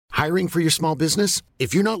Hiring for your small business?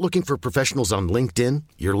 If you're not looking for professionals on LinkedIn,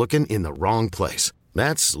 you're looking in the wrong place.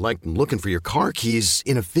 That's like looking for your car keys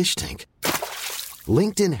in a fish tank.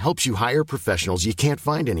 LinkedIn helps you hire professionals you can't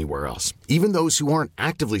find anywhere else, even those who aren't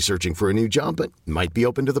actively searching for a new job but might be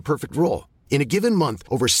open to the perfect role. In a given month,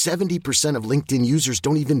 over 70% of LinkedIn users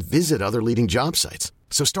don't even visit other leading job sites.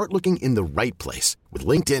 So start looking in the right place. With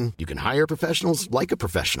LinkedIn, you can hire professionals like a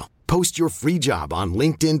professional. Post your free job on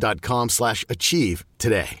linkedin.com/achieve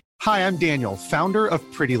today. Hi, I'm Daniel, founder of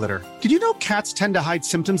Pretty Litter. Did you know cats tend to hide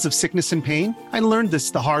symptoms of sickness and pain? I learned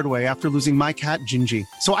this the hard way after losing my cat, Gingy.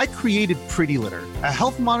 So I created Pretty Litter, a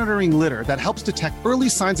health monitoring litter that helps detect early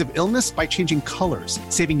signs of illness by changing colors,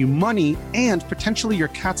 saving you money and potentially your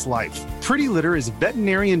cat's life. Pretty Litter is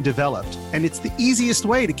veterinarian developed, and it's the easiest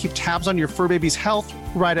way to keep tabs on your fur baby's health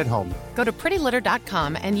right at home. Go to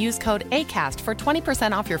prettylitter.com and use code ACAST for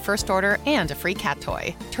 20% off your first order and a free cat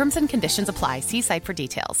toy. Terms and conditions apply. See site for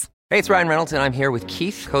details. Hey, it's Ryan Reynolds, and I'm here with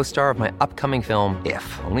Keith, co-star of my upcoming film,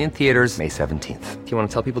 If, only in theaters May 17th. Do you want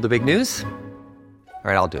to tell people the big news? All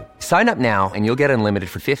right, I'll do it. Sign up now and you'll get unlimited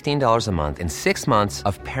for $15 a month and 6 months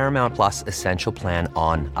of Paramount Plus Essential Plan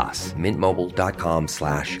on us.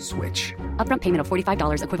 MintMobile.com/switch. Upfront payment of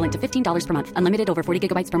 $45 equivalent to $15 per month. Unlimited over 40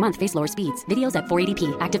 gigabytes per month. Face lower speeds. Videos at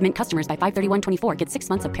 480p. Active Mint customers by 531.24 get 6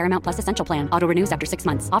 months of Paramount Plus Essential Plan. Auto renews after 6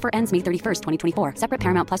 months. Offer ends May 31st, 2024. Separate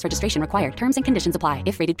Paramount Plus registration required. Terms and conditions apply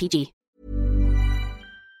if rated PG.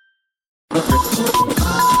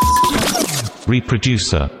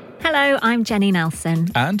 Reproducer. Hello, I'm Jenny Nelson.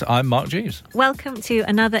 And I'm Mark Jeeves. Welcome to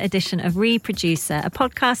another edition of Reproducer, a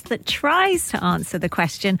podcast that tries to answer the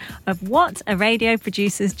question of what a radio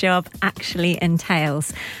producer's job actually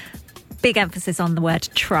entails. Big emphasis on the word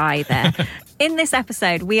try there. In this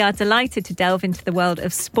episode, we are delighted to delve into the world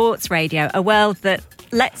of sports radio, a world that,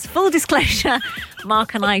 let's full disclosure,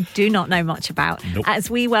 Mark and I do not know much about,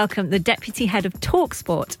 as we welcome the Deputy Head of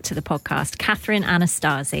TalkSport to the podcast, Kathryn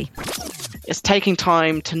Anastasi. It's taking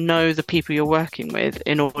time to know the people you're working with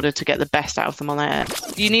in order to get the best out of them on air.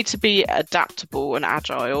 You need to be adaptable and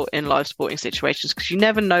agile in live sporting situations because you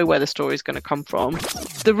never know where the story is going to come from.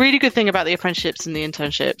 The really good thing about the apprenticeships and the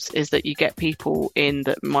internships is that you get people in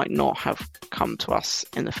that might not have come to us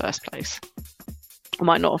in the first place. Or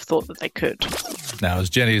might not have thought that they could. Now, as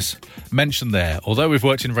Jenny's mentioned there, although we've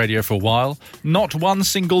worked in radio for a while, not one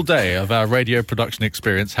single day of our radio production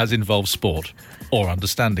experience has involved sport or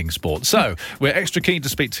understanding sport. So we're extra keen to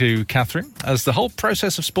speak to Kathryn, as the whole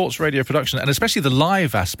process of sports radio production, and especially the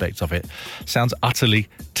live aspect of it, sounds utterly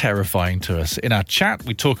terrifying to us. In our chat,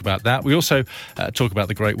 we talk about that. We also talk about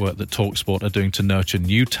the great work that TalkSport are doing to nurture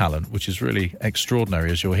new talent, which is really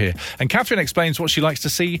extraordinary, as you'll hear. And Kathryn explains what she likes to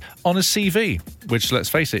see on a CV, which, let's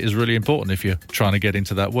face it, is really important if you're trying to get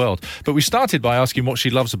into that world. But we started by asking what she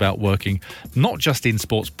loves about working, not just in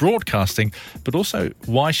sports broadcasting, but also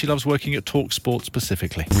why she loves working at TalkSport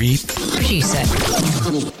specifically. Reproducer.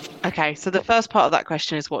 Okay, so the first part of that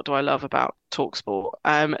question is, what do I love about TalkSport?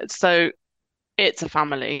 So it's a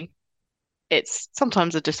family. It's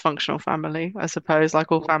sometimes a dysfunctional family, I suppose,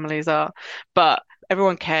 like all families are. But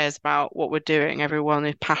everyone cares about what we're doing. Everyone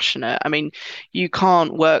is passionate. I mean, you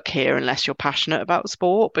can't work here unless you're passionate about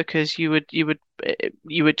sport, because you would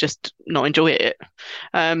just not enjoy it.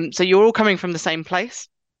 So you're all coming from the same place.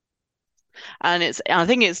 And I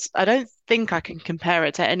don't think I can compare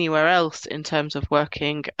it to anywhere else in terms of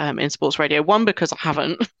working in sports radio. One, because I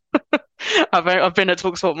haven't. I've been at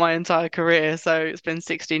TalkSport my entire career, so it's been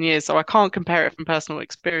 16 years, so I can't compare it from personal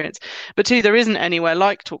experience. But two, there isn't anywhere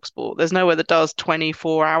like TalkSport. There's nowhere that does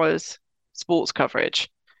 24 hours sports coverage.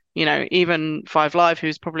 You know, even 5 Live,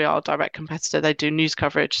 who's probably our direct competitor, they do news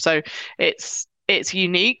coverage. So it's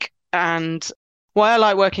unique. And why I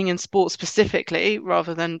like working in sports specifically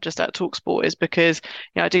rather than just at TalkSport is because,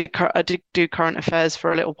 you know, I did do current affairs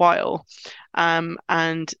for a little while,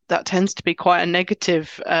 and that tends to be quite a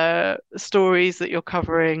negative stories that you're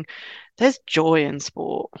covering. There's joy in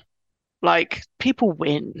sport. Like, people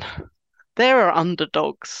win. There are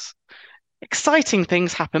underdogs. Exciting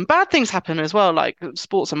things happen. Bad things happen as well. Like,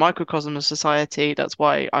 sport's a microcosm of society. That's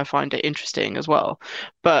why I find it interesting as well.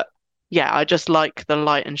 But yeah, I just like the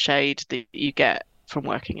light and shade that you get from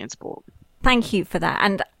working in sport. Thank you for that.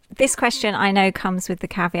 And this question, I know, comes with the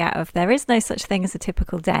caveat of there is no such thing as a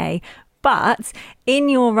typical day. But in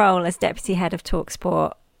your role as Deputy Head of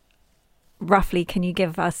TalkSport, roughly, can you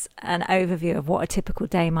give us an overview of what a typical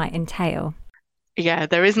day might entail? Yeah,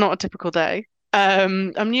 there is not a typical day.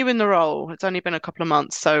 I'm new in the role. It's only been a couple of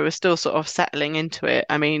months, so we're still sort of settling into it.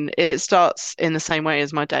 I mean, it starts in the same way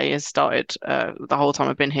as my day has started the whole time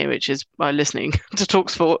I've been here, which is by listening to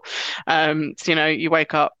TalkSport. So, you know, you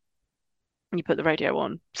wake up, you put the radio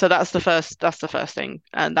on. So that's the first thing.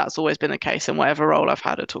 And that's always been the case in whatever role I've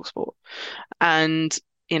had at TalkSport. And,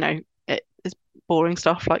 you know, it's boring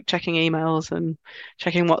stuff like checking emails and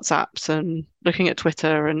checking WhatsApps and looking at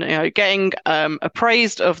Twitter and, you know, getting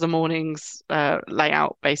appraised of the morning's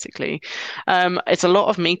layout, basically. It's a lot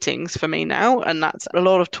of meetings for me now, and that's a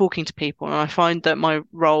lot of talking to people. And I find that my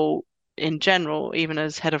role in general, even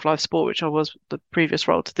as head of live sport, which I was the previous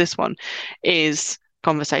role to this one, is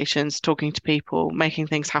conversations, talking to people, making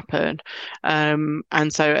things happen. And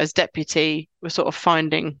so as deputy, we're sort of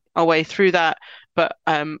finding our way through that. But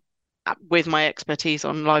with my expertise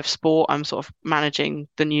on live sport, I'm sort of managing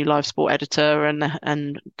the new live sport editor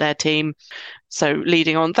and their team. So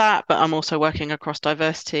leading on that, but I'm also working across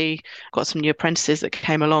diversity. Got some new apprentices that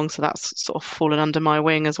came along, so that's sort of fallen under my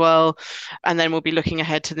wing as well. And then we'll be looking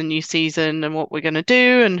ahead to the new season and what we're going to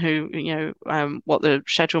do and who, you know, what the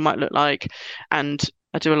schedule might look like. And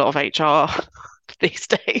I do a lot of HR these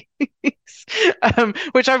days,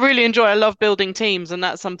 which I really enjoy. I love building teams, and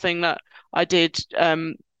that's something that I did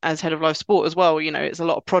as head of live sport as well. You know, it's a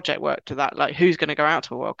lot of project work to that, like who's going to go out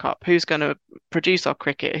to a World Cup, who's going to produce our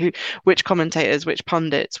cricket, which commentators, which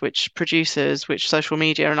pundits, which producers, which social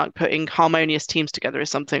media, and like putting harmonious teams together is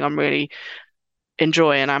something I'm really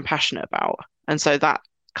enjoy and I'm passionate about. And so that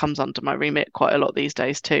comes under my remit quite a lot these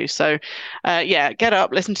days too. So yeah, get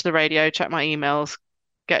up, listen to the radio, check my emails,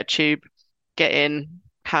 get a tube, get in,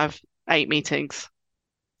 have 8 meetings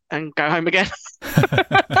and go home again.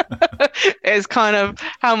 It's kind of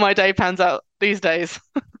how my day pans out these days.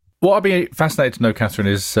 What I'd be fascinated to know, Kathryn,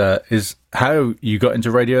 is how you got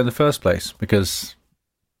into radio in the first place, because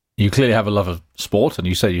you clearly have a love of sport, and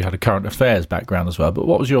you say you had a current affairs background as well. But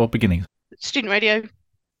what was your beginnings? Student radio.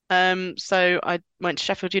 So I went to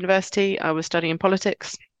Sheffield University. I was studying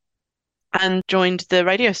politics and joined the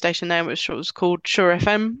radio station there, which was called Sure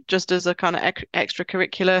FM, just as a kind of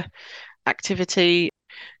extracurricular activity.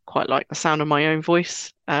 Quite like the sound of my own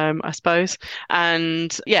voice, I suppose.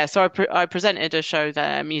 And yeah, so I presented a show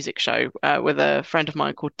there, a music show, with a friend of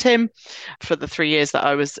mine called Tim for the 3 years that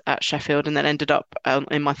I was at Sheffield, and then ended up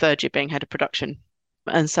in my third year being head of production.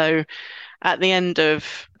 And so at the end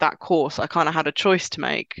of that course, I kind of had a choice to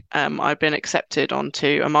make. I'd been accepted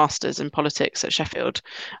onto a master's in politics at Sheffield,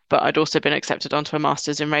 but I'd also been accepted onto a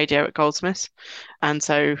master's in radio at Goldsmiths. And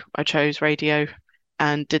so I chose radio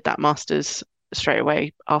and did that master's straight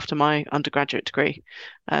away after my undergraduate degree.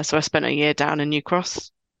 So I spent a year down in New Cross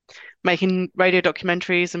making radio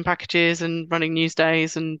documentaries and packages and running news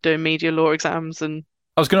days and doing media law exams. And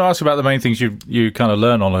I was going to ask about the main things you kind of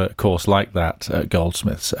learn on a course like that at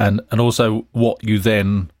Goldsmiths, and also what you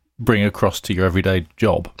then bring across to your everyday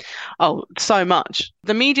job. Oh, so much.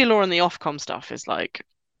 The media law and the Ofcom stuff is like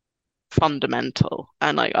fundamental,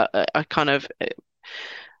 and like I kind of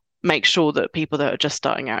make sure that people that are just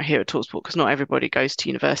starting out here at TalkSport, because not everybody goes to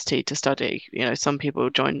university to study. You know, some people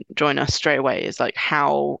join us straight away. Is like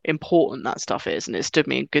how important that stuff is, and it stood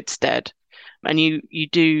me in good stead. And you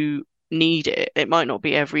do need it. It might not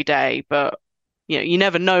be every day, but you know, you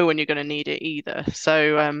never know when you're going to need it either.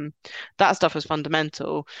 So that stuff is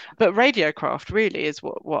fundamental. But radiocraft really is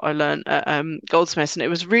what I learned at Goldsmiths, and it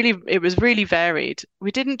was really varied.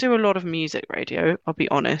 We didn't do a lot of music radio, I'll be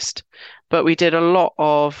honest, but we did a lot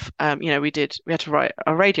of we had to write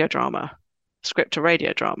a radio drama, script a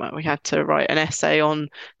radio drama. We had to write an essay on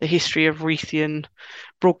the history of Raytheon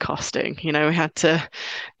broadcasting. You know, we had to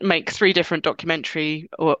make 3 different documentary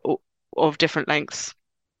of different lengths.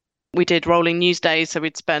 We did rolling news days, so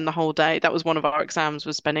we'd spend the whole day. That was one of our exams,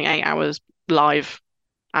 was spending 8 hours live,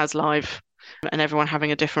 and everyone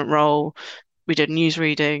having a different role. We did news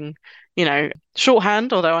reading, you know,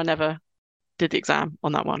 shorthand, although I never did the exam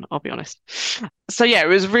on that one, I'll be honest. So yeah, it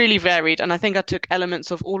was really varied, and I think I took elements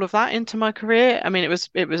of all of that into my career. I mean, it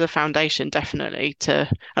was a foundation definitely and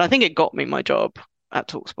I think it got me my job at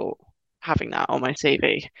TalkSport, having that on my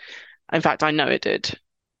CV. In fact, I know it did.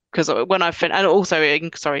 Because when I finished, and also it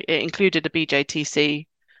included a BJTC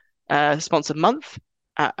sponsored month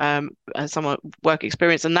at some work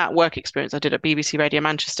experience, and that work experience I did at BBC Radio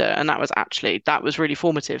Manchester, and that was really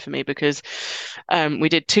formative for me, because we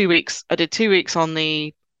did 2 weeks. I did 2 weeks on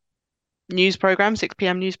the news program, 6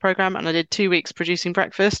 p.m. news program, and I did 2 weeks producing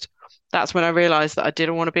breakfast. That's when I realised that I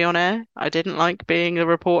didn't want to be on air. I didn't like being a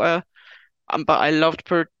reporter. But I loved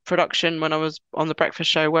production when I was on the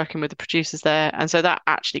breakfast show working with the producers there. And so that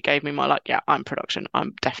actually gave me my I'm production.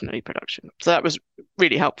 I'm definitely production. So that was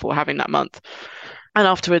really helpful having that month. And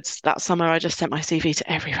afterwards, that summer, I just sent my CV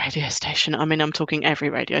to every radio station. I mean, I'm talking every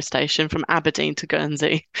radio station from Aberdeen to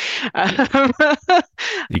Guernsey.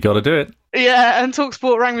 You got to do it. Yeah, and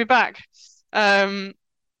TalkSport rang me back.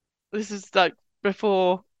 This is like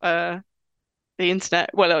before the internet.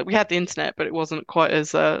 Well, we had the internet, but it wasn't quite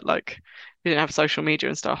as like we didn't have social media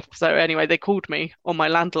and stuff. So anyway, they called me on my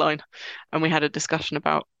landline, and we had a discussion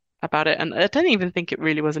about it. And I don't even think it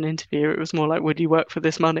really was an interview. It was more like, "Would you work for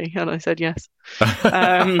this money?" And I said yes.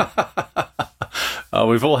 Oh,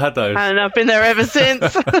 we've all had those, and I've been there ever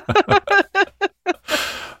since.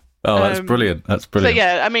 Oh, that's brilliant. That's brilliant. So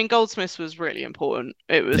yeah, I mean, Goldsmiths was really important.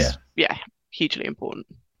 It was hugely important.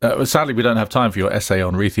 Sadly, we don't have time for your essay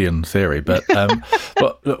on Reithian theory, but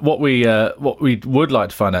but what we would like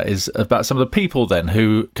to find out is about some of the people then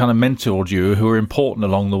who kind of mentored you, who were important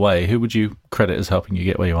along the way. Who would you credit as helping you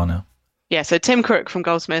get where you are now? Yeah, so Tim Crook from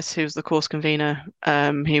Goldsmiths, who was the course convener,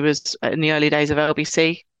 he was in the early days of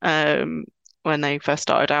LBC when they first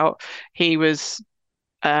started out. He was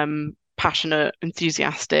passionate,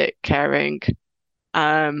 enthusiastic, caring.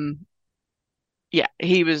 Yeah,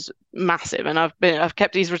 he was massive, and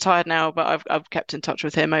he's retired now, but I've kept in touch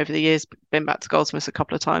with him over the years, been back to Goldsmiths a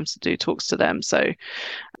couple of times to do talks to them. So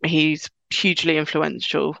he's hugely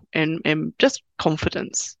influential in just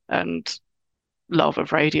confidence and love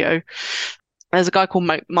of radio. There's a guy called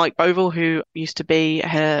Mike Bovell, who used to be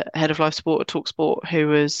head of live sport at TalkSport, who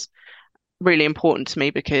was really important to me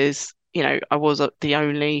because, you know, I was the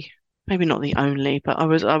only, maybe not the only, but I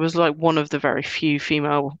was like one of the very few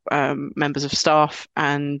female members of staff,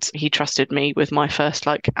 and he trusted me with my first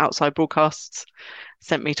like outside broadcasts,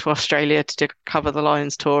 sent me to Australia to cover the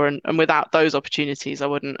Lions tour, and without those opportunities I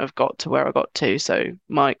wouldn't have got to where I got to. So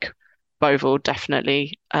Mike Bovell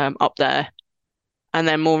definitely up there. And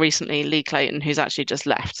then more recently, Lee Clayton, who's actually just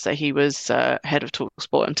left. So he was head of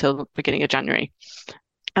TalkSport until the beginning of January.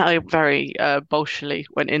 I very boldly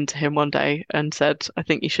went into him one day and said, "I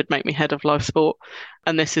think you should make me head of live sport,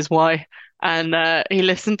 and this is why." And he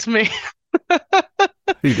listened to me.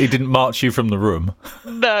 He didn't march you from the room.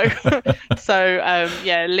 No. So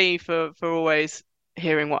yeah, Lee for always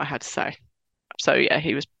hearing what I had to say. So yeah,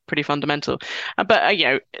 he was pretty fundamental. But you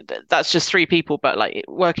know, that's just three people. But like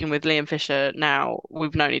working with Liam Fisher now,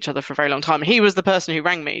 we've known each other for a very long time. He was the person who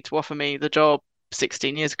rang me to offer me the job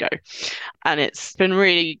 16 years ago, and it's been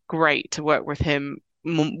really great to work with him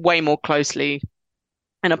way more closely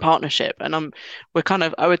in a partnership. And we're kind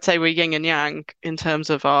of, I would say we're yin and yang in terms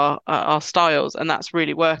of our styles, and that's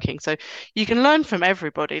really working. So you can learn from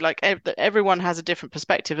everybody. Like everyone has a different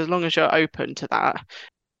perspective. As long as you're open to that,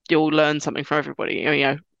 you'll learn something from everybody. You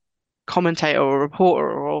know, commentator or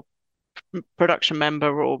reporter or production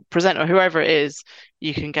member or presenter, whoever it is,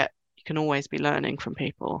 you can always be learning from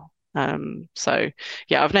people. So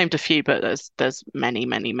yeah, I've named a few, but there's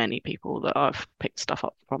many people that I've picked stuff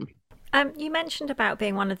up from. You mentioned about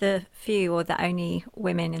being one of the few or the only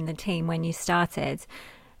women in the team when you started.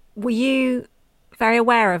 Were you very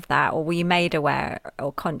aware of that, or were you made aware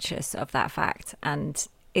or conscious of that fact? And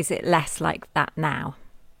is it less like that now?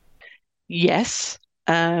 Yes.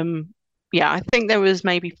 Yeah, I think there was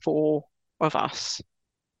maybe 4 of us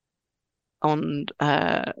on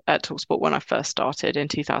at TalkSport when I first started in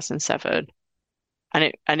 2007,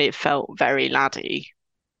 and it felt very laddie.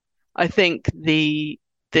 I think the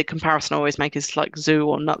comparison I always make is like Zoo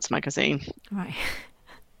or Nuts magazine. Right.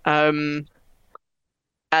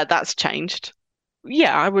 That's changed.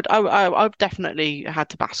 Yeah, I've definitely had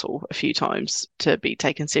to battle a few times to be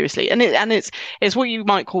taken seriously, and it's what you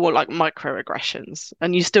might call like microaggressions,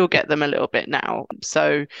 and you still get them a little bit now.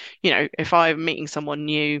 So, you know, if I'm meeting someone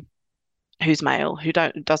new who's male who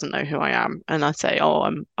doesn't know who I am, and I say, "Oh,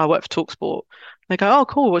 I work for TalkSport," they go, "Oh,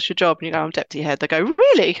 cool, what's your job?" And you go, "I'm deputy head." They go,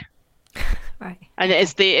 "Really?" Right. And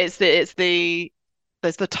it's the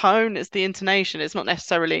there's the tone, it's the intonation. It's not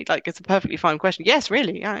necessarily like it's a perfectly fine question. Yes,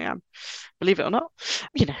 really, I am. Believe it or not,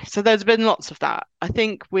 you know. So there's been lots of that. I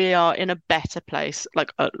think we are in a better place,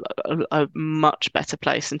 like a much better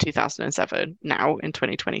place in 2007 now in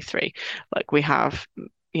 2023. Like we have,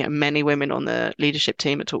 you know, many women on the leadership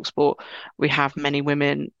team at TalkSport. We have many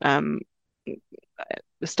women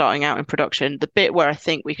starting out in production. The bit where I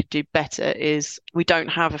think we could do better is we don't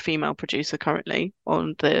have a female producer currently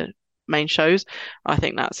on the main shows. I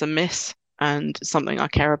think that's a miss and something I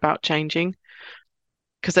care about changing,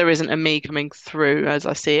 because there isn't a me coming through as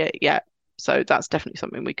I see it yet. So that's definitely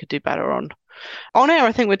something we could do better on. On air,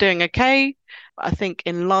 I think we're doing okay. I think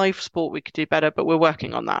in live sport we could do better, but we're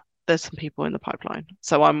working on that. There's some people in the pipeline.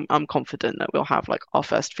 So I'm confident that we'll have like our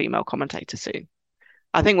first female commentator soon.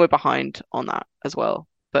 I think we're behind on that as well,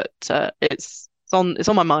 but it's on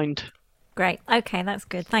my mind. Great. Okay, that's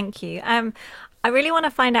good. Thank you. I really want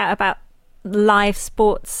to find out about live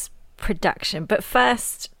sports production, but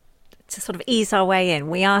first, to sort of ease our way in,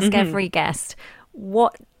 we ask every guest,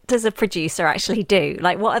 what does a producer actually do?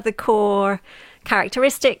 Like, what are the core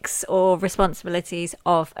characteristics or responsibilities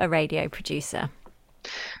of a radio producer?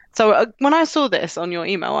 So when I saw this on your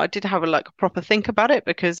email, I did have a proper think about it,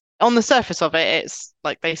 because on the surface of it, it's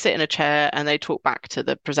like they sit in a chair and they talk back to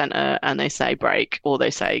the presenter and they say break, or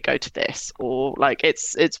they say go to this, or like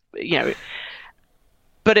it's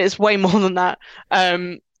but it's way more than that.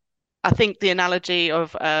 I think the analogy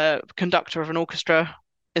of a conductor of an orchestra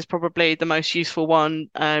is probably the most useful one.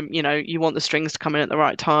 You want the strings to come in at the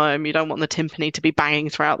right time. You don't want the timpani to be banging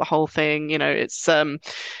throughout the whole thing. It's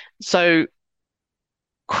so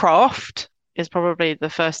craft is probably the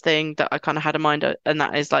first thing that I kind of had in mind, and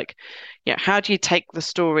that is like, how do you take the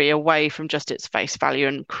story away from just its face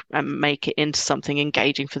value and make it into something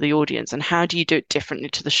engaging for the audience, and how do you do it differently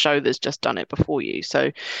to the show that's just done it before you?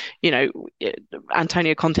 So,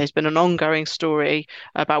 Antonio Conte has been an ongoing story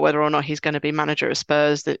about whether or not he's going to be manager of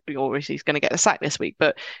Spurs, or if he's going to get the sack this week,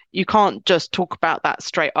 but you can't just talk about that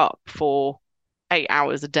straight up for 8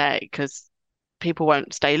 hours a day, because people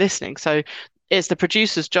won't stay listening. So it's the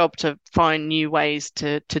producer's job to find new ways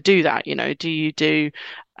to do that. Do you do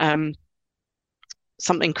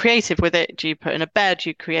something creative with it? Do you put in a bed?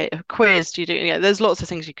 Do you create a quiz? Do you do, there's lots of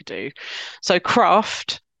things you could do. So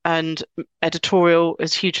craft and editorial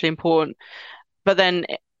is hugely important, but then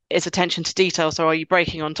it's attention to detail. So are you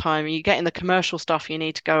breaking on time? Are you getting the commercial stuff you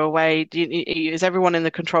need to go away? Is everyone in the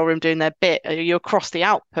control room doing their bit? Are you across the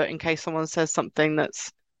output in case someone says something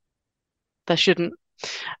they shouldn't?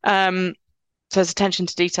 So it's attention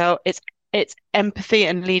to detail. It's empathy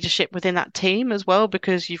and leadership within that team as well,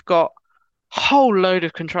 because you've got a whole load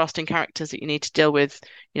of contrasting characters that you need to deal with.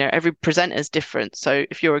 Every presenter is different. So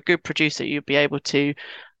if you're a good producer, you'll be able to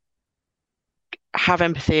have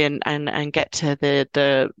empathy and get to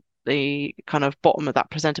the kind of bottom of that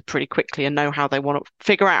presenter pretty quickly, and know how they want to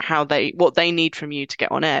figure out what they need from you to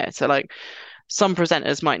get on air. So like, some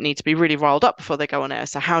presenters might need to be really riled up before they go on air.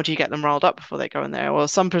 So how do you get them riled up before they go on there? Or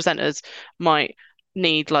some presenters might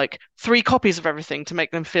need like 3 copies of everything to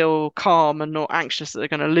make them feel calm and not anxious that they're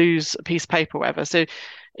going to lose a piece of paper or whatever. So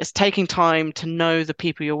it's taking time to know the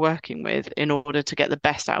people you're working with in order to get the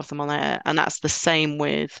best out of them on air. And that's the same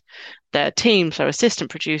with their team. So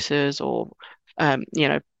assistant producers or,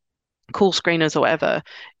 call screeners or whatever,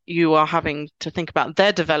 you are having to think about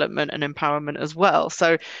their development and empowerment as well.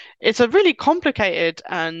 So it's a really complicated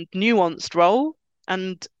and nuanced role.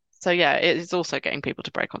 And so, yeah, it is also getting people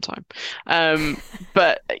to break on time.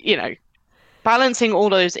 But, balancing all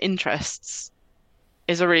those interests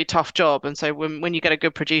is a really tough job. And so when you get a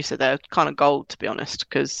good producer, they're kind of gold, to be honest,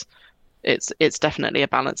 because it's definitely a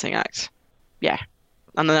balancing act. Yeah.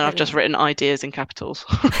 And then I've just written ideas in capitals.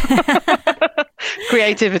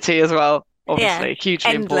 Creativity as well, obviously,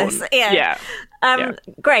 hugely endless, important. Yeah.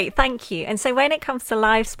 Great, thank you. And so when it comes to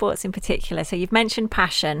live sports in particular, so you've mentioned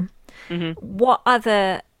passion. Mm-hmm. What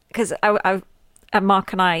other, because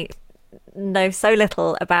Mark and I know so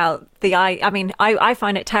little about I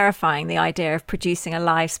find it terrifying, the idea of producing a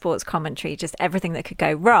live sports commentary, just everything that could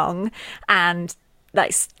go wrong, and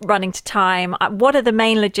like running to time. What are the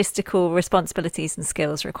main logistical responsibilities and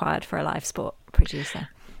skills required for a live sport producer?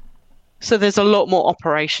 So there's a lot more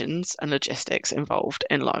operations and logistics involved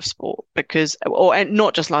in live sport, or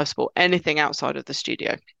not just live sport, anything outside of the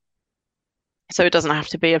studio. So it doesn't have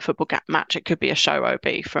to be a football match. It could be a show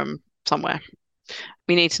OB from somewhere.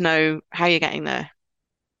 We need to know how you're getting there,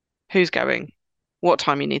 who's going, what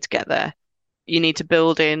time you need to get there. You need to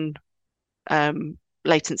build in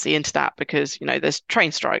latency into that, because there's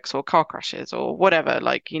train strikes or car crashes or whatever.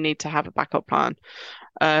 Like, you need to have a backup plan.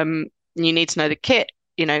 You need to know the kit.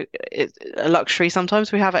 It's a luxury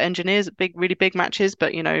sometimes we have at engineers at really big matches,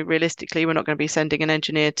 but realistically, we're not going to be sending an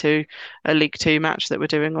engineer to a League Two match that we're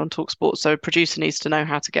doing on TalkSport. So a producer needs to know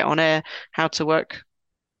how to get on air, how to work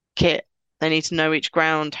kit. They need to know each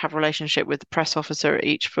ground, have a relationship with the press officer at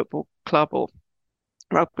each football club or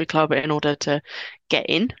rugby club in order to get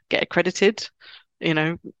accredited,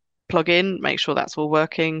 plug in, make sure that's all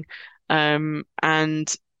working.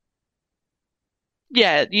 And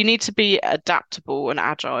yeah, you need to be adaptable and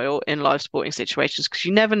agile in live sporting situations, because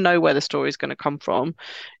you never know where the story is going to come from.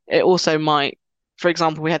 It also might, for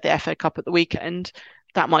example, we had the FA Cup at the weekend,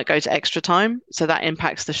 that might go to extra time, so that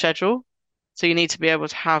impacts the schedule. So you need to be able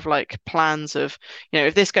to have like plans of,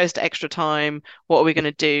 if this goes to extra time, what are we going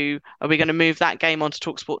to do? Are we going to move that game onto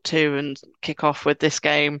TalkSport 2 and kick off with this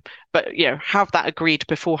game? But, have that agreed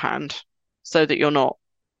beforehand so that you're not,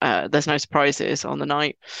 there's no surprises on the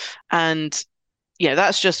night. And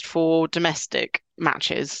that's just for domestic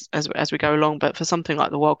matches as we go along. But for something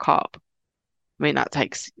like the World Cup, that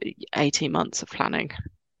takes 18 months of planning.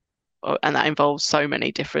 and that involves so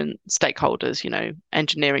many different stakeholders,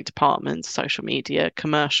 engineering departments, social media,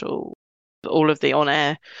 commercial, all of the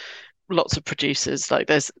on-air, lots of producers, like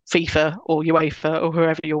there's FIFA or UEFA or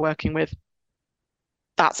whoever you're working with.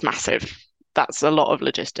 That's massive. That's a lot of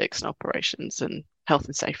logistics and operations and health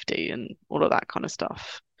and safety and all of that kind of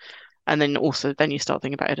stuff. And then also then you start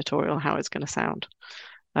thinking about editorial, how it's going to sound.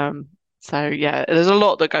 So yeah, there's a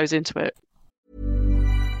lot that goes into it.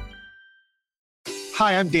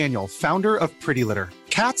 Hi, I'm Daniel, founder of Pretty Litter.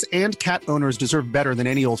 Cats and cat owners deserve better than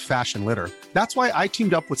any old-fashioned litter. That's why I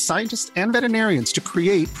teamed up with scientists and veterinarians to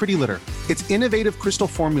create Pretty Litter. Its innovative crystal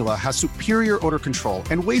formula has superior odor control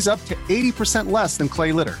and weighs up to 80% less than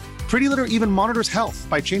clay litter. Pretty Litter even monitors health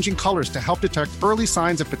by changing colors to help detect early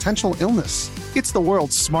signs of potential illness. It's the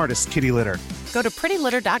world's smartest kitty litter. Go to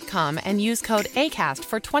prettylitter.com and use code ACAST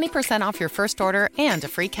for 20% off your first order and a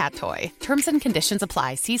free cat toy. Terms and conditions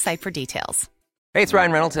apply. See site for details. Hey, it's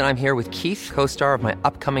Ryan Reynolds, and I'm here with Keith, co-star of my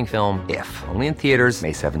upcoming film, If, only in theaters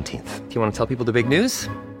May 17th. Do you want to tell people the big news?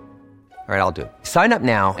 All right, I'll do it. Sign up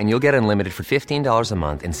now and you'll get unlimited for $15 a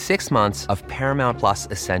month and 6 months of Paramount Plus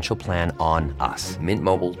Essential Plan on us.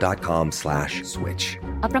 Mintmobile.com/switch.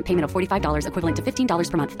 Upfront payment of $45 equivalent to $15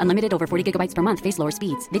 per month. Unlimited over 40 gigabytes per month. Face lower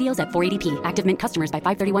speeds. Videos at 480p. Active Mint customers by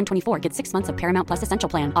 531.24 get 6 months of Paramount Plus Essential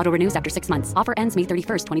Plan. Auto renews after 6 months. Offer ends May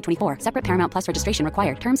 31st, 2024. Separate Paramount Plus registration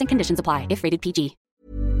required. Terms and conditions apply if rated PG.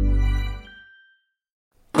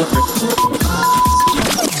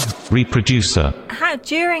 Reproducer.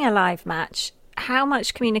 During a live match, how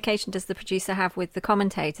much communication does the producer have with the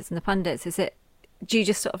commentators and the pundits? Do you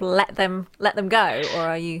just sort of let them go, or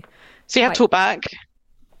are you? So you have to talk back.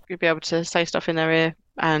 You'll be able to say stuff in their ear,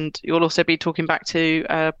 and you'll also be talking back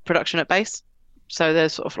to production at base. So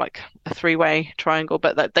there's sort of like a three-way triangle,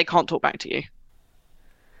 but they can't talk back to you.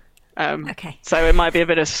 Okay. So it might be a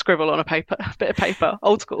bit of scribble on a bit of paper,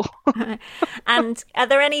 old school. And are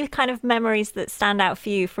there any kind of memories that stand out for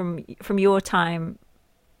you from your time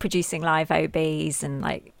producing live OBs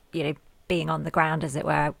and being on the ground, as it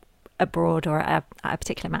were, abroad or at a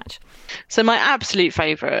particular match? So my absolute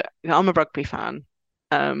favourite, I'm a rugby fan.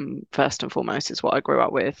 First and foremost, is what I grew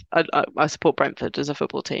up with. I support Brentford as a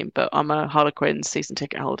football team, but I'm a Harlequins season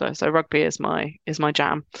ticket holder, so rugby is my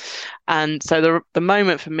jam. And so the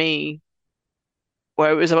moment for me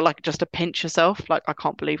where it was like just to pinch yourself, like I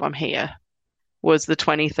can't believe I'm here, was the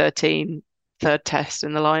 2013 third test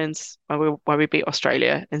in the Lions where we beat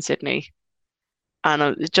Australia in Sydney, and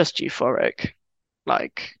it's just euphoric.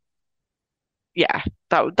 Like, yeah,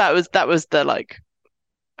 that was the like.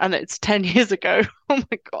 And it's 10 years ago. Oh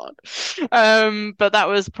my God. But that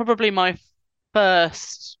was probably my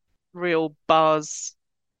first real buzz,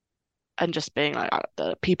 and just being like,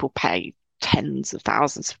 the people pay tens of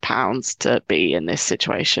thousands of pounds to be in this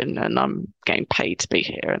situation, and I'm getting paid to be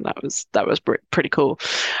here. And that was pretty cool.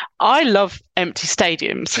 I love empty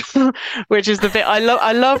stadiums, which is the bit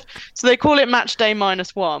I love. So they call it match day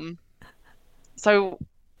 -1. So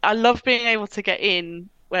I love being able to get in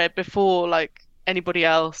where before, like, anybody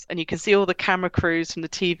else, and you can see all the camera crews from the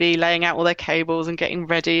TV laying out all their cables and getting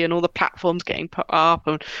ready, and all the platforms getting put up,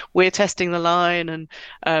 and we're testing the line, and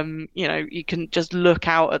you can just look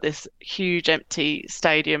out at this huge empty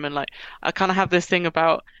stadium, and like I kind of have this thing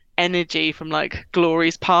about energy from like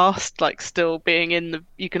glories past, like still being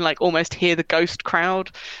you can like almost hear the ghost crowd.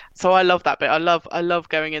 So I love that bit. I love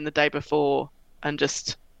going in the day before and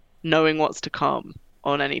just knowing what's to come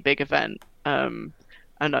on any big event.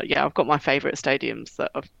 And yeah, I've got my favourite stadiums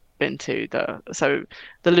that I've been to. So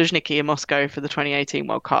the Luzhniki in Moscow for the 2018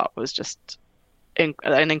 World Cup was just an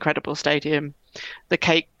incredible stadium. The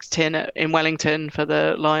Cake Tin in Wellington for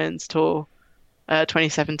the Lions tour,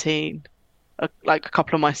 2017. Like a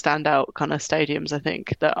couple of my standout kind of stadiums, I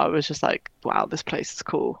think, that I was just like, wow, this place is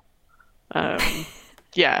cool.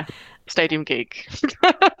 Yeah. Stadium geek.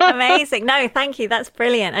 Amazing. No, thank you. That's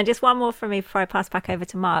brilliant. And just one more from me before I pass back over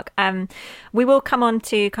to Mark. We will come on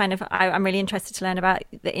to kind of, I'm really interested to learn about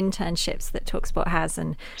the internships that TalkSport has,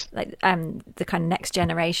 and like the kind of next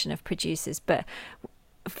generation of producers. But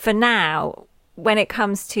for now, when it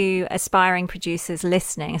comes to aspiring producers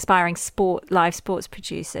listening, aspiring live sports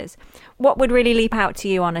producers, what would really leap out to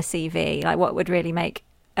you on a CV? Like, what would really make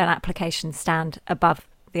an application stand above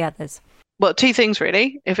the others? Well, two things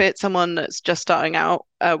really. If it's someone that's just starting out,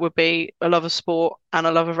 would be a love of sport and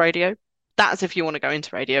a love of radio. That's if you want to go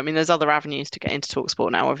into radio. I mean, there's other avenues to get into TalkSport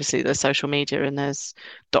now. Obviously, there's social media and there's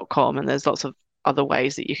 .com, and there's lots of other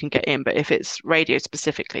ways that you can get in. But if it's radio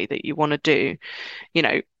specifically that you want to do,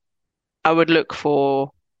 I would look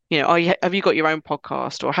for, have you got your own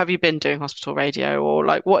podcast, or have you been doing hospital radio, or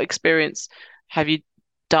like what experience have you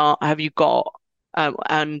got,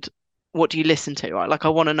 and what do you listen to? Right? Like I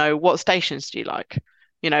want to know what stations do you like?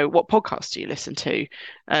 What podcasts do you listen to?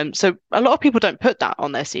 So a lot of people don't put that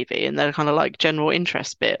on their CV and they're kind of like general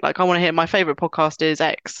interest bit. Like I want to hear my favorite podcast is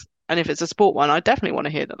X. And if it's a sport one, I definitely want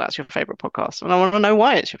to hear that that's your favorite podcast. And I want to know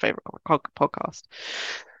why it's your favorite podcast.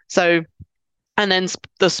 So, and then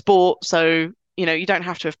the sport. So, you don't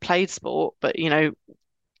have to have played sport, but,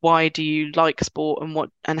 why do you like sport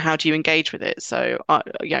and how do you engage with it? So,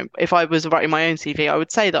 if I was writing my own CV, I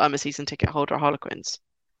would say that I'm a season ticket holder at Harlequins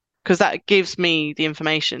because that gives me the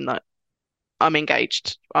information that I'm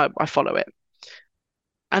engaged. I follow it.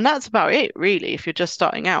 And that's about it, really. If you're just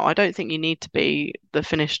starting out, I don't think you need to be the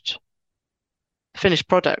finished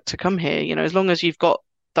product to come here. As long as you've got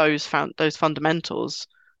those fundamentals,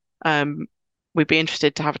 we'd be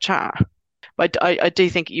interested to have a chat. But I do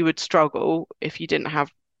think you would struggle if you didn't have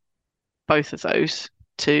both of those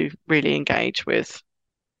to really engage with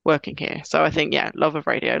working here. So I think, yeah, love of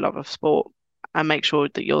radio, love of sport, and make sure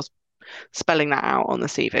that you're spelling that out on the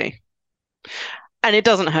CV. And it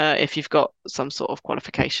doesn't hurt if you've got some sort of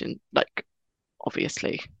qualification, like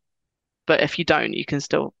obviously. But if you don't, you can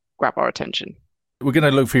still grab our attention. We're going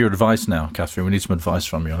to look for your advice now, Kathryn. We need some advice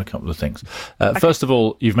from you on a couple of things. Okay. First of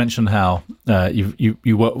all, you've mentioned how you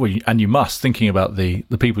work with, and you must, thinking about the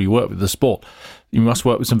people you work with, the sport, you must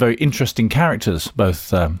work with some very interesting characters,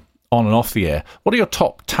 both on and off the air. What are your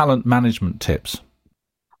top talent management tips?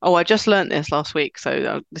 Oh, I just learned this last week,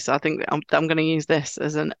 so I think I'm going to use this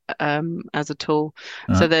as a tool.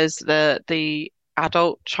 Uh-huh. So there's the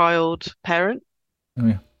adult child parent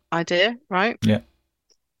idea, right? Yeah.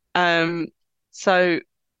 So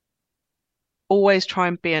always try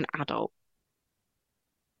and be an adult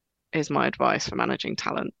is my advice for managing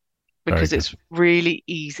talent, because it's really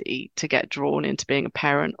easy to get drawn into being a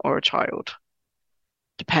parent or a child,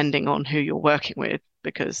 depending on who you're working with,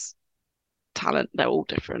 because talent, they're all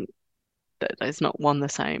different. There's not one the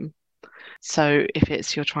same. So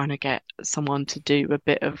if you're trying to get someone to do a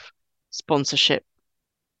bit of sponsorship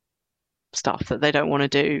stuff that they don't want to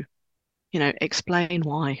do, explain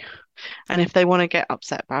why. And if they want to get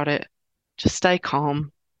upset about it, just stay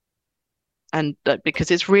calm. And because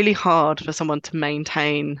it's really hard for someone to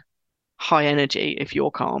maintain high energy if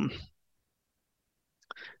you're calm.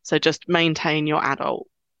 So just maintain your adult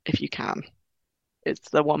if you can. It's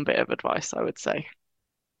the one bit of advice I would say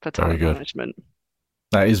for talent management.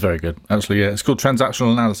 That is very good. Actually, yeah. It's called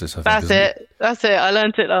transactional analysis, I think. That's it. I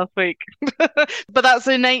learned it last week. But that's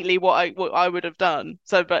innately what I would have done.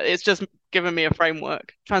 But it's just given me a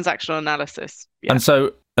framework. Transactional analysis. Yeah. And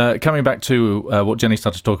so coming back to what Jenny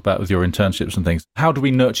started to talk about with your internships and things, how do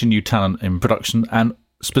we nurture new talent in production? And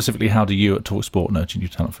specifically, how do you at TalkSport nurture new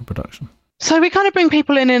talent for production? So we kind of bring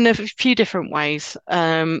people in a few different ways.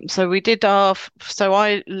 So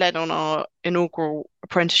I led on our inaugural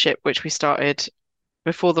apprenticeship, which we started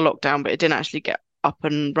before the lockdown, but it didn't actually get up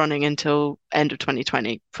and running until end of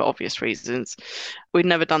 2020 for obvious reasons. We'd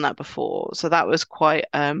never done that before. So that was quite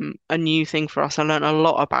a new thing for us. I learned a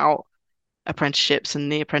lot about apprenticeships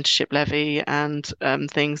and the apprenticeship levy and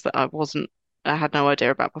things that I had no idea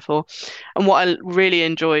about before. And what I really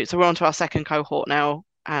enjoyed, so we're on to our second cohort now,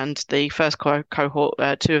 and the first cohort,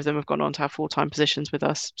 two of them have gone on to have full-time positions with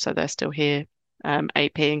us. So they're still here,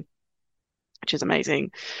 APing, which is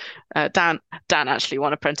amazing. Dan actually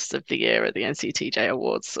won Apprentice of the Year at the NCTJ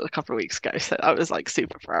Awards a couple of weeks ago, so I was like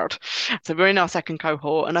super proud. So we're in our second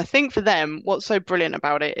cohort, and I think for them, what's so brilliant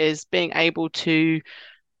about it is being able to.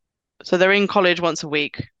 So they're in college once a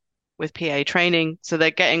week with PA training, so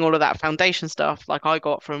they're getting all of that foundation stuff, like I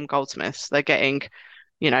got from Goldsmiths. They're getting,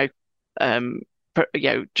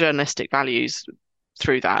 journalistic values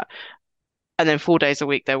through that, and then 4 days a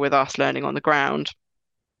week they're with us learning on the ground.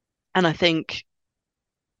 And I think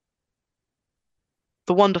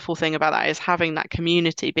the wonderful thing about that is having that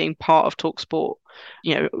community, being part of TalkSport.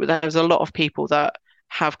 There's a lot of people that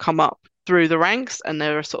have come up through the ranks and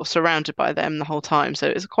they're sort of surrounded by them the whole time. So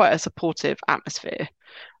it's quite a supportive atmosphere.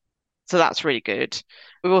 So that's really good.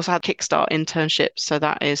 We've also had Kickstart internships. So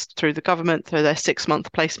that is through the government, through their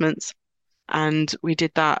 6-month placements. And we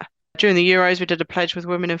did that during the Euros. We did a pledge with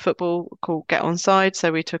women in football called Get Onside.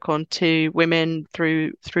 So we took on 2 women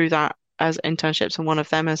through that as internships, and one of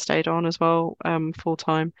them has stayed on as well, full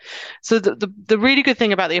time. So the really good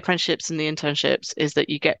thing about the apprenticeships and the internships is that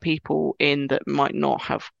you get people in that might not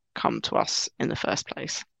have come to us in the first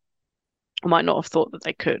place, or might not have thought that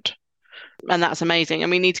they could. And that's amazing.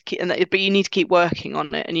 And we need to keep, but you need to keep working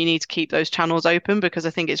on it, and you need to keep those channels open, because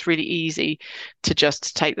I think it's really easy to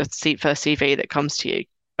just take the first CV that comes to you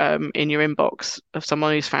in your inbox of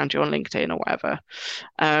someone who's found you on LinkedIn or whatever.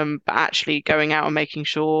 But actually going out and making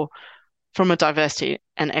sure from a diversity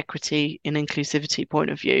and equity and inclusivity point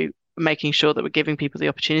of view, making sure that we're giving people the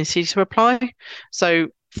opportunity to apply. So,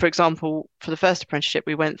 for example, for the first apprenticeship,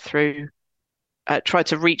 we went through, tried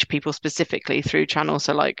to reach people specifically through channels.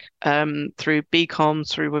 So, like through BComs,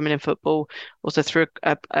 through Women in Football, also through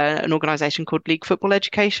an organisation called League Football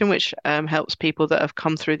Education, which helps people that have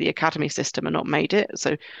come through the academy system and not made it.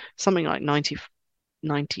 So, something like 98%.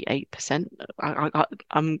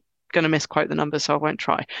 I'm going to misquote the numbers, so I won't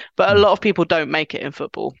try. But a lot of people don't make it in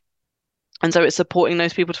football. And so it's supporting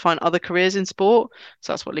those people to find other careers in sport.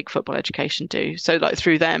 So that's what League Football Education do. So like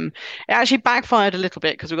through them, it actually backfired a little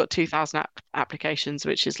bit because we've got 2,000 applications,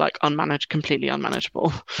 which is like completely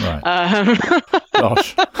unmanageable. Right.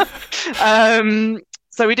 Gosh.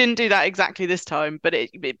 So we didn't do that exactly this time, but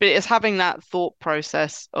it's having that thought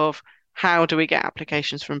process of how do we get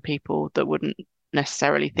applications from people that wouldn't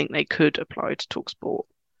necessarily think they could apply to TalkSport.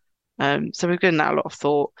 So we've given that a lot of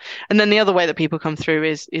thought. And then the other way that people come through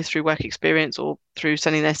is through work experience or through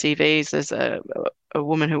sending their CVs. There's a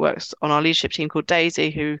woman who works on our leadership team called Daisy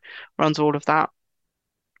who runs all of that.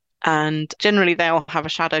 And generally they'll have a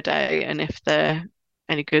shadow day, and if they're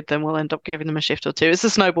any good, then we'll end up giving them a shift or two. It's a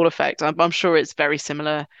snowball effect. I'm sure it's very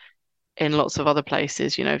similar in lots of other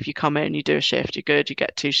places. You know, if you come in, you do a shift, you're good, you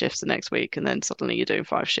get 2 shifts the next week, and then suddenly you're doing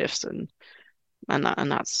 5 shifts, and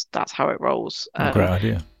that's how it rolls. Great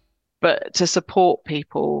idea. But to support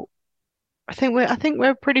people, I think we're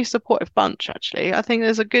a pretty supportive bunch, actually. I think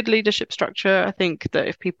there's a good leadership structure. I think that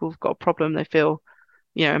if people have got a problem, they feel,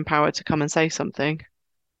 empowered to come and say something.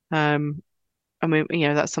 And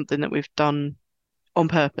that's something that we've done on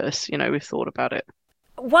purpose. We've thought about it.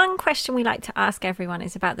 One question we like to ask everyone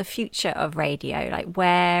is about the future of radio. Like,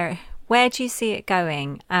 where do you see it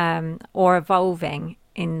going, or evolving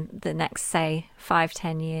in the next, say,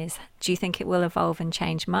 5-10 years? Do you think it will evolve and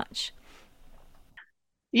change much?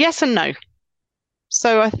 Yes and no.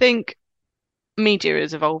 So I think media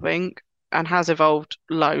is evolving and has evolved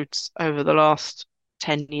loads over the last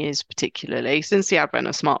 10 years, particularly since the advent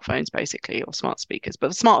of smartphones, basically, or smart speakers.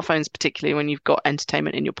 But smartphones, particularly when you've got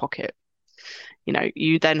entertainment in your pocket,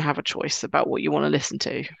 you then have a choice about what you want to listen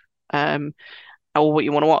to, or what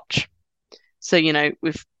you want to watch. So,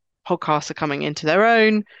 with podcasts are coming into their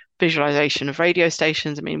own, visualization of radio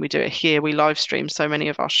stations. I mean, we do it here. We live stream so many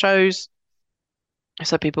of our shows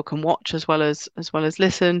so people can watch as well as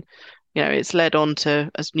listen. It's led on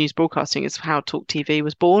to, as news broadcasting, is how Talk TV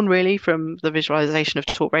was born, really, from the visualization of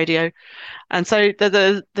talk radio. And so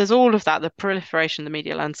there's all of that, the proliferation of the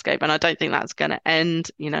media landscape, and I don't think that's going to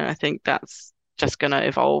end. I think that's just going to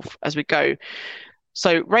evolve as we go.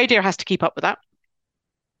 So radio has to keep up with that,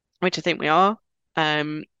 which I think we are.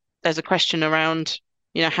 There's a question around,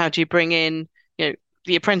 how do you bring in,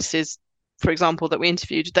 the apprentices, for example, that we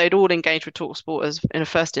interviewed, they'd all engaged with TalkSport as in a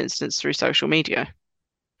first instance through social media.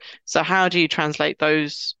 So how do you translate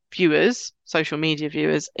those viewers, social media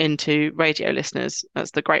viewers, into radio listeners?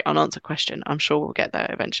 That's the great unanswered question. I'm sure we'll get there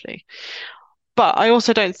eventually. But I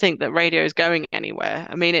also don't think that radio is going anywhere.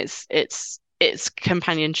 I mean, it's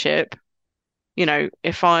companionship.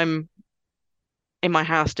 If I'm in my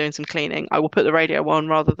house doing some cleaning, I will put the radio on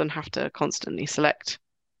rather than have to constantly select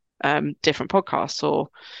different podcasts. Or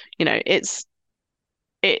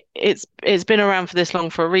it's been around for this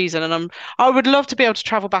long for a reason, and I would love to be able to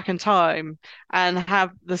travel back in time and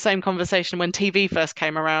have the same conversation when TV first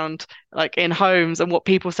came around, like in homes, and what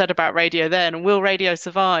people said about radio then, and will radio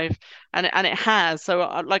survive? And it has. So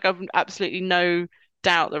I've absolutely no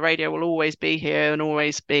doubt that radio will always be here and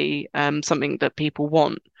always be something that people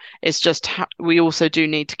want. It's just we also do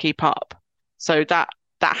need to keep up. So that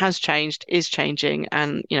has changed, is changing,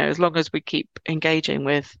 and as long as we keep engaging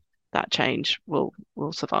with that change, we'll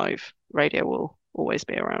survive. Radio will always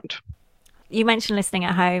be around. You mentioned listening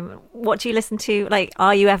at home. What do you listen to? Like,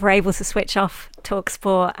 are you ever able to switch off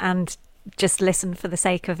TalkSport and just listen for the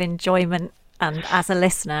sake of enjoyment and as a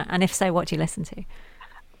listener? And if so, what do you listen to?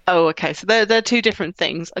 Oh, okay. So they're two different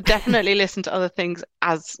things. I definitely listen to other things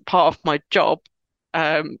as part of my job.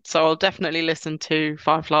 So I'll definitely listen to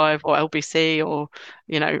 5 Live or LBC or,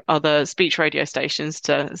 other speech radio stations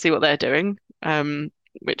to see what they're doing,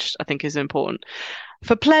 which I think is important.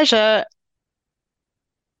 For pleasure,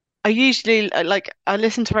 I usually I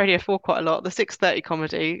listen to Radio 4 quite a lot. The 6:30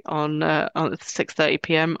 comedy on 6:30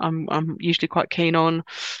 p.m. I'm usually quite keen on.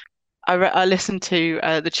 I listen to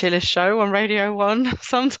the Chillest Show on Radio 1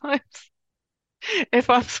 sometimes. If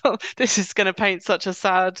I'm this is going to paint such a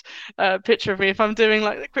sad picture of me. If I'm doing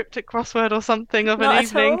like the cryptic crossword or something of an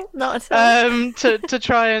evening, not at all. to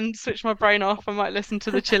try and switch my brain off, I might listen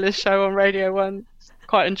to the Chillest Show on Radio 1.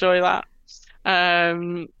 Quite enjoy that.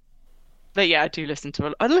 But yeah, I listen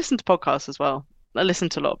to podcasts as well. I listen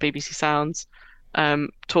to a lot of BBC Sounds.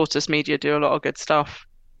 Tortoise Media do a lot of good stuff.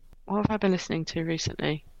 What have I been listening to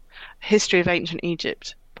recently? History of Ancient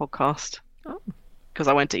Egypt podcast. Oh. Because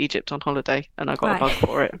I went to Egypt on holiday and I got a Right. bug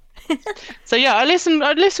for it. So yeah, I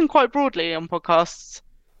listen quite broadly on podcasts.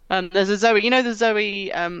 There's a Zoe, the Zoe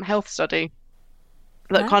health study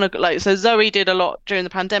that Yeah. kind of like, so Zoe did a lot during the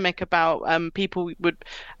pandemic about people would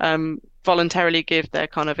voluntarily give their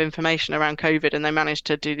kind of information around COVID, and they managed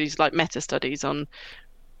to do these like meta studies on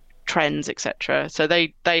trends, etc. So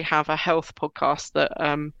they have a health podcast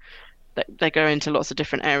that they go into lots of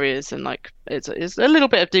different areas, and like it's a little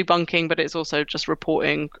bit of debunking, but it's also just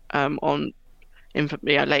reporting on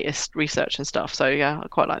latest research and stuff. So yeah, I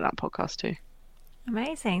quite like that podcast too.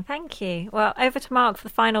 Amazing. Thank you. Well, over to Mark for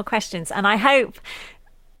the final questions. And I hope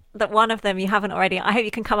that one of them you haven't already. I hope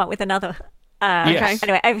you can come up with another. Yes.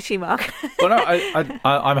 Anyway, over to you, Mark. Well, no,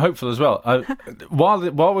 I'm hopeful as well.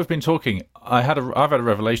 While we've been talking, I've had a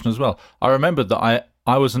revelation as well. I remembered that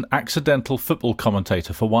I was an accidental football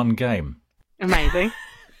commentator for one game. Amazing.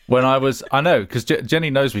 When I know, because Jenny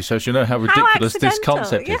knows me, so she'll know how ridiculous this accidental,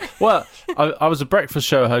 concept yeah. is. Well, I was a breakfast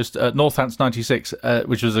show host at Northants 96,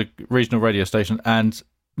 which was a regional radio station, and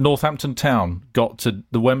Northampton Town got to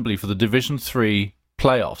the Wembley for the Division 3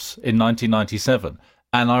 playoffs in 1997.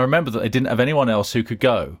 And I remember that they didn't have anyone else who could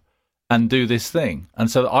go and do this thing.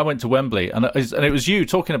 And so I went to Wembley, and it was you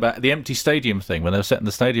talking about the empty stadium thing when they were setting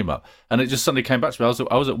the stadium up. And it just suddenly came back to me.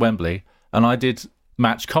 I was at Wembley, and I did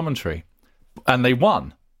match commentary, and they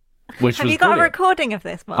won. Which Have was you got brilliant. a recording of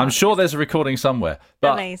this, Mark? I'm sure there's a recording somewhere,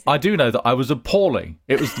 but Amazing. I do know that I was appalling.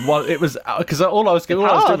 It was one. It was because all I was doing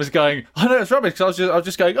was going. I know it's rubbish because I was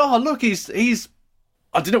just going. Oh look, he's.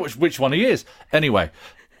 I don't know which one he is. Anyway,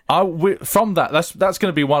 from that's going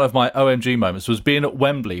to be one of my OMG moments, was being at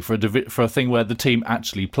Wembley for a thing where the team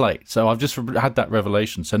actually played. So I've just had that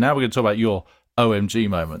revelation. So now we're going to talk about your OMG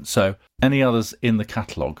moment. So any others in the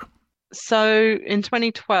catalogue? So in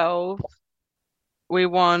 2012, we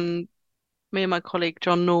won, me and my colleague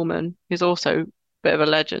John Norman, who's also a bit of a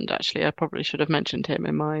legend, actually. I probably should have mentioned him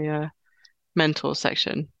in my mentors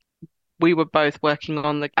section. We were both working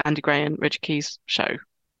on the Andy Gray and Richard Keys show,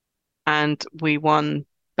 and we won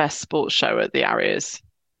Best Sports Show at the Arias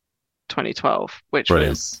 2012, which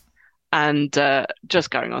Brilliant. was, and just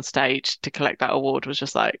going on stage to collect that award was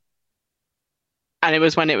just like, and it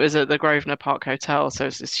was when it was at the Grosvenor Park Hotel, so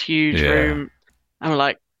it's this huge room, and we're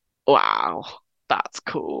like, wow. That's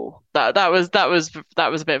cool. That was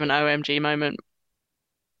a bit of an OMG moment.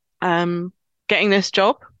 Getting this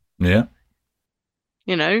job, Yeah.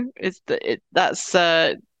 That's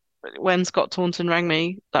when Scott Taunton rang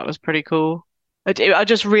me. That was pretty cool. I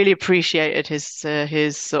just really appreciated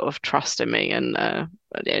his sort of trust in me, and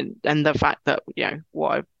the fact that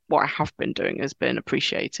what I have been doing has been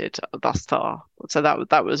appreciated thus far. So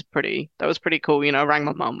that was pretty cool. I rang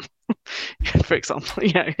my mum, for example.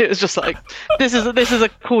 It was just like, this is a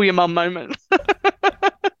call your mum moment.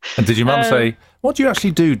 And did your mum say, "What do you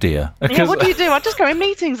actually do, dear?" Yeah, what do you do? I just go in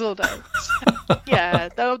meetings all day. Yeah,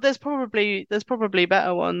 there's probably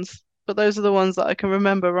better ones, but those are the ones that I can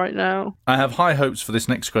remember right now. I have high hopes for this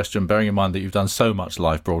next question, bearing in mind that you've done so much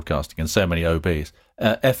live broadcasting and so many OBs.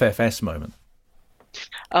 FFS moment.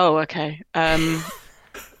 Oh, okay. I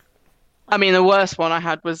mean, the worst one I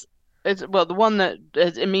had was, the one that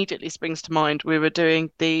immediately springs to mind. We were doing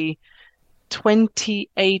the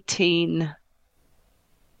 2018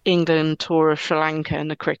 England tour of Sri Lanka in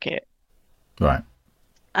the cricket. Right.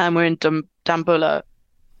 And we're in Dambulla,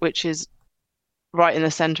 which is right in the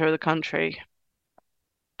centre of the country.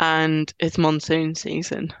 And it's monsoon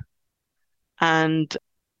season. And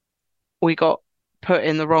we got put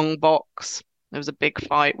in the wrong box. There was a big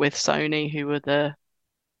fight with Sony, who were the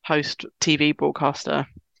host TV broadcaster.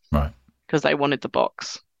 Right. Because they wanted the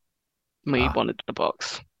box. We wanted the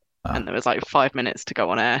box. And there was like 5 minutes to go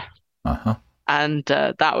on air. Uh-huh. And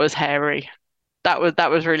that was hairy. That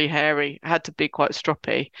was really hairy. It had to be quite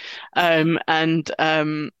stroppy.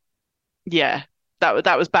 Yeah,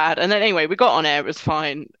 that was bad. And then anyway, we got on air. It was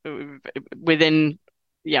fine within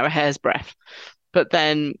a hair's breadth. But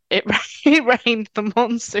then it rained. The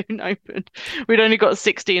monsoon opened. We'd only got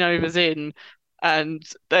 16 overs in, and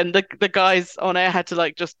then the guys on air had to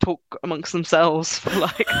like just talk amongst themselves for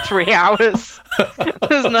like 3 hours.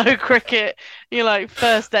 There's no cricket.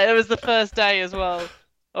 First day. It was the first day as well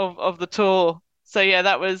of the tour. So yeah,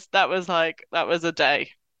 that was a day.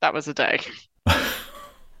 That was a day.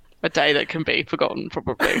 A day that can be forgotten,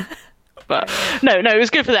 probably. But no, it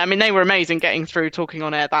was good for them. I mean, they were amazing getting through talking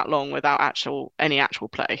on air that long without any actual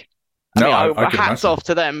play. Hats off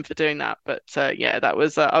to them for doing that. But that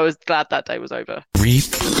was. I was glad that day was over.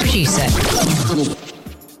 Reproducer.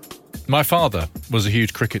 My father was a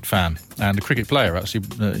huge cricket fan and a cricket player, actually,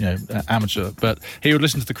 amateur. But he would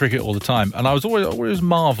listen to the cricket all the time, and I was always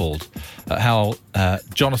marvelled at how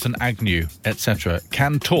Jonathan Agnew, etc.,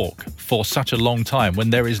 can talk for such a long time when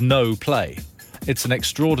there is no play. It's an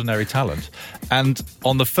extraordinary talent. And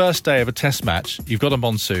on the first day of a test match, you've got a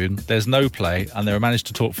monsoon, there's no play, and they managed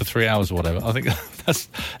to talk for 3 hours or whatever. I think that's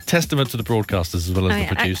testament to the broadcasters as well as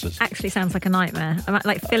the producers. It actually sounds like a nightmare. I'm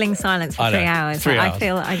like filling silence for 3 hours.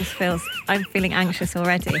 I'm feeling anxious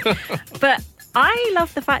already. But I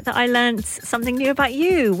love the fact that I learned something new about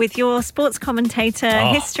you with your sports commentator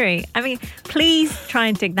history. I mean, please try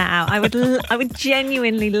and dig that out. I would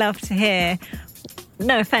genuinely love to hear.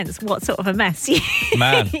 No offence, what sort of a mess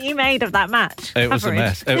you made of that match? It was a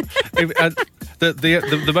mess.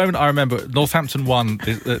 The moment I remember, Northampton won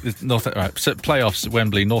playoffs at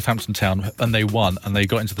Wembley, Northampton Town, and they won, and they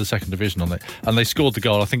got into the second division on it, and they scored the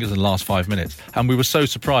goal. I think it was in the last 5 minutes, and we were so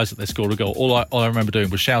surprised that they scored a goal. All I remember doing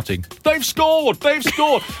was shouting, "They've scored! They've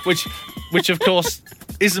scored!" which of course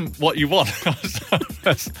isn't what you want.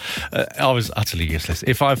 I was utterly useless.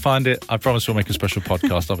 If I find it, I promise we'll make a special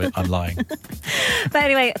podcast of it. I'm lying. But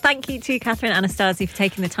anyway, thank you to Kathryn and Anastasi for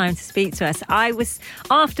taking the time to speak to us. I was,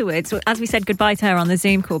 afterwards, as we said goodbye to her on the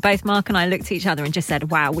Zoom call, both Mark and I looked at each other and just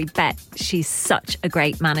said, wow, we bet she's such a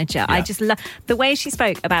great manager. Yeah. I just love the way she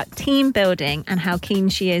spoke about team building and how keen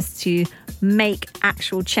she is to make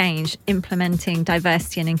actual change, implementing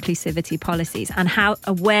diversity and inclusivity policies, and how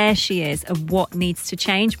aware she is of what needs to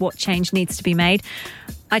change, what change needs to be made.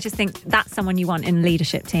 I just think that's someone you want in a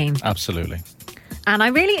leadership team. Absolutely. And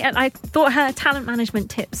I thought her talent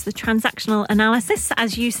management tips, the transactional analysis,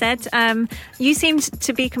 as you said, you seemed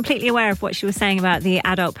to be completely aware of what she was saying about the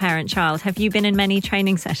adult parent-child. Have you been in many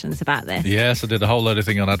training sessions about this? Yes, I did a whole load of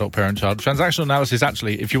things on adult parent-child. Transactional analysis,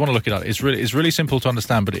 actually, if you want to look at it, it's really simple to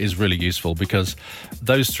understand, but it is really useful because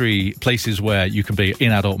those three places where you can be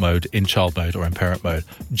in adult mode, in child mode, or in parent mode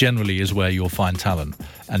generally is where you'll find talent.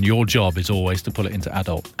 And your job is always to pull it into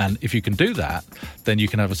adult. And if you can do that, then you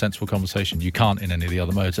can have a sensible conversation. You can't in any of the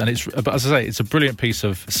other modes. And but as I say, it's a brilliant piece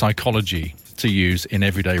of psychology to use in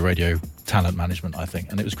everyday radio talent management, I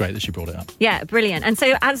think. And it was great that she brought it up. Yeah, brilliant. And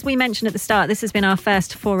so, as we mentioned at the start, this has been our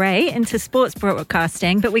first foray into sports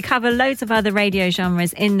broadcasting, but we cover loads of other radio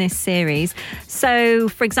genres in this series. So,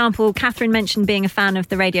 for example, Kathryn mentioned being a fan of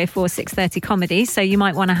the Radio 4 6:30 comedy. So you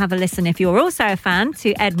might want to have a listen if you're also a fan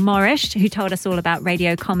to Ed Morrish, who told us all about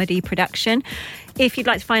radio comedy production. If you'd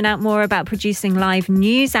like to find out more about producing live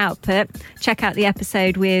news output, check out the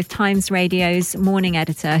episode with Times Radio's morning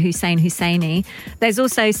editor, Hussein Husseini. There's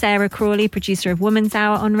also Sarah Crawley, producer of Woman's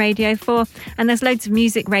Hour on Radio 4. And there's loads of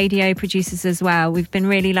music radio producers as well. We've been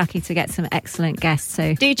really lucky to get some excellent guests.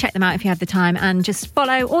 So do check them out if you have the time, and just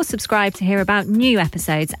follow or subscribe to hear about new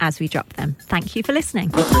episodes as we drop them. Thank you for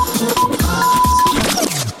listening.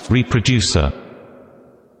 Reproducer.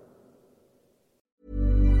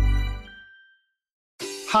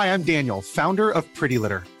 Hi, I'm Daniel, founder of Pretty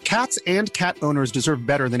Litter. Cats and cat owners deserve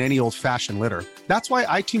better than any old-fashioned litter. That's why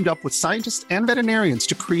I teamed up with scientists and veterinarians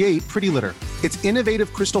to create Pretty Litter. Its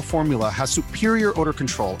innovative crystal formula has superior odor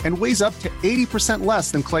control and weighs up to 80%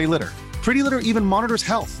 less than clay litter. Pretty Litter even monitors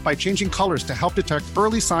health by changing colors to help detect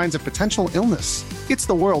early signs of potential illness. It's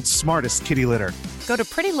the world's smartest kitty litter. Go to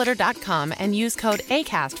prettylitter.com and use code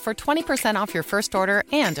ACAST for 20% off your first order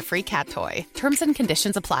and a free cat toy. Terms and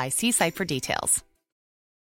conditions apply. See site for details.